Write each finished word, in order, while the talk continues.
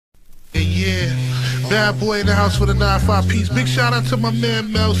Yeah, bad boy in the house with a 9-5 piece. Big shout out to my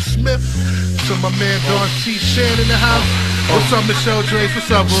man Mel Smith, to my man Don C. Shan in the house. What's up, Michelle Dre?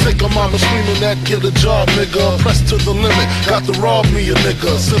 What's up, bro? Sick of mama screaming that get a job, nigga. Pressed to the limit, got to rob me a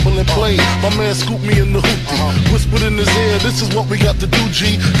nigga. Simple and plain, my man scooped me in the hoopty. Whispered in his ear, this is what we got to do,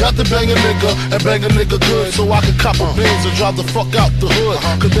 G. Got to bang a nigga, and bang a nigga good, so I can cop a Benz and drive the fuck out the hood.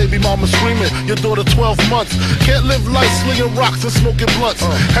 Cause baby mama screaming, your daughter 12 months. Can't live life slinging rocks and smoking blunts.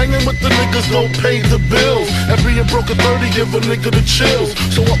 Hanging with the niggas don't pay the bills. And being broke at 30 give a nigga the chills.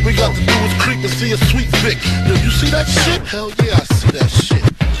 So what we got to do is creep and see a sweet Vic. Yo, you see that shit? Hell yeah, I see that shit.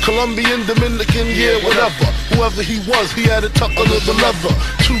 Colombian, Dominican, yeah, whatever. Whoever he was, he had it tucked under the leather.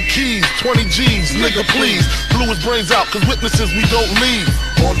 2 keys, 20 G's, nigga please. Blew his brains out, cause witnesses we don't leave.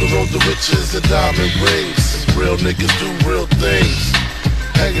 On the road to riches and diamond rings. Real niggas do real things.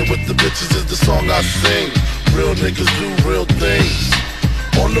 Hanging with the bitches is the song I sing. Real niggas do real things.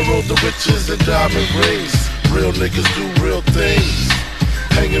 On the road to riches and diamond rings. Real niggas do real things.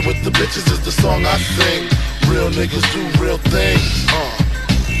 Hanging with the bitches is the song I sing. Real niggas do real things.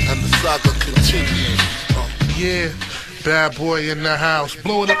 And the saga continues. Yeah, bad boy in the house,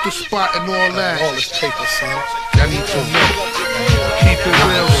 blowing up the spot and all that. All this paper, son. I need to know. Keep it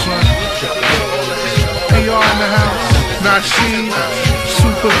real, son. AR in the house. Nasheed,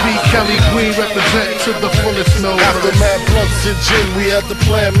 Super B, Kelly Green representing to the fullest no. After mad blunts and gin, we had the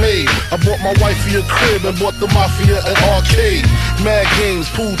plan made. I bought my wifey a crib and bought the mafia an arcade. Mad games,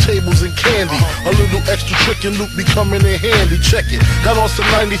 pool tables and candy. A little extra trick and loot be coming in handy. Check it. Got on some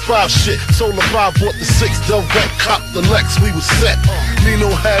 95 shit. Solar 5 bought the 6 Delvet, cop the Lex. We was set.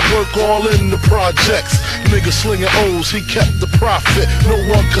 Nino had work all in the projects. Nigga slinging O's, he kept the profit. No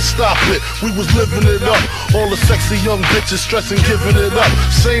one could stop it. We was living it up. All the sexy young bitches stressing, giving it up.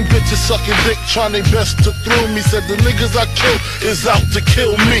 Same bitches sucking dick, trying their best to thrill me. Said the niggas I killed is out to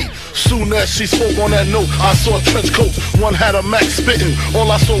kill me. Soon as she spoke on that note, I saw trench coats. One had a Mac spitting,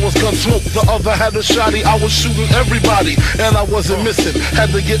 all I saw was gun smoke. The other had a shotty, I was shooting everybody, and I wasn't missing.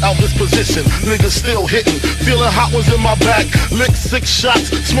 Had to get out this position, niggas still hitting. Feeling hot was in my back, licked 6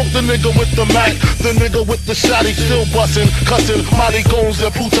 shots. Smoked the nigga with the Mac, the nigga with the shotty still busting, cussing, mighty goons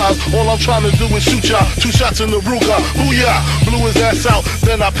and putas. All I'm trying to do is shoot y'all, 2 shots in the Ruger, booyah. Blew his ass out,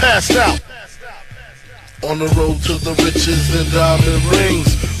 then I passed out. On the road to the riches and diamond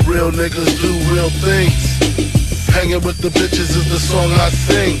rings. Real niggas do real things. Hanging with the bitches is the song I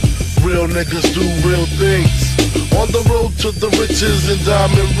sing. Real niggas do real things. On the road to the riches and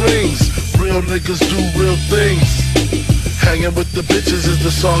diamond rings. Real niggas do real things. Hanging with the bitches is the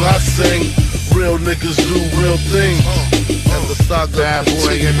song I sing. Real niggas do real things. And the saga bad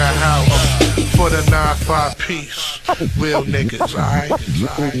boy in the house for the 9-5 piece. Real niggas, alright?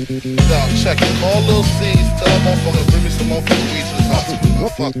 Now check it. All little C's, tell that motherfucker bring me some motherfucking weed to the hospital.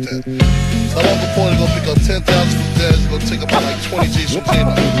 Fuck that. Tell that motherfucker to go pick up 10,000 from there. He's gonna take about like 20 G's from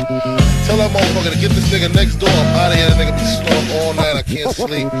Tino. Tell that motherfucker to get this nigga next door. I'm out of here. That nigga be snoring all night. I can't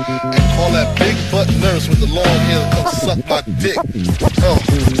sleep. And call that big butt nurse with the long hair to come suck my dick.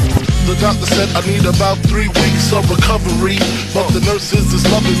 The doctor said I need about 3 weeks of recovery, but the nurses is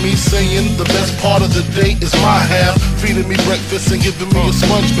loving me, saying the best part of the day is my half. Feeding me breakfast and giving me a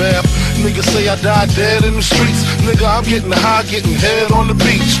sponge bath. Niggas say I died dead in the streets. Nigga, I'm getting high, getting head on the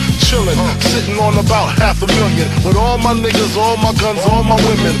beach. Chillin', sitting on about $500,000. With all my niggas, all my guns, all my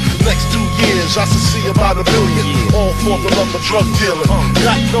women. Next 2 years, I should see about $1 billion. All for the love of drug dealing.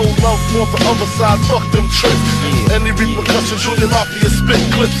 Got no love for the other side, fuck them tricks. Any repercussions, Junior Mafia spit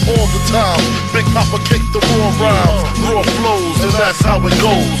clips all the time. Big Papa kick the raw rhymes, raw flows, and that's how it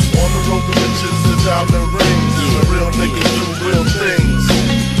goes. On the road to riches and diamond rings. Real niggas do real things.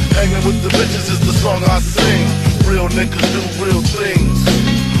 Hanging with the bitches is the song I sing. Real niggas do real things.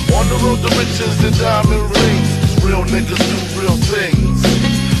 On the road to riches and diamond rings. Real niggas do real things.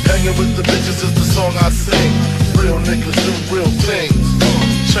 Hanging with the bitches is the song I sing. Real niggas do real things.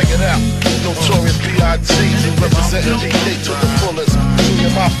 Check it out. Notorious B.I.G. representing DK to the fullest.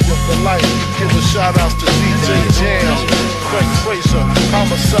 Junior Mafia for life. Giving shout outs to DJ Jam, Craig Fraser,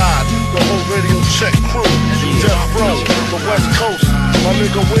 Homicide, the whole Radio Check crew, Death Row, the West Coast. My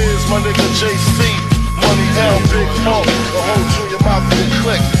nigga Wiz, my nigga JC, Money L, Big Pump, the whole Junior Mafia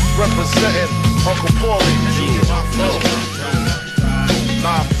clique. Representing Uncle Paulie,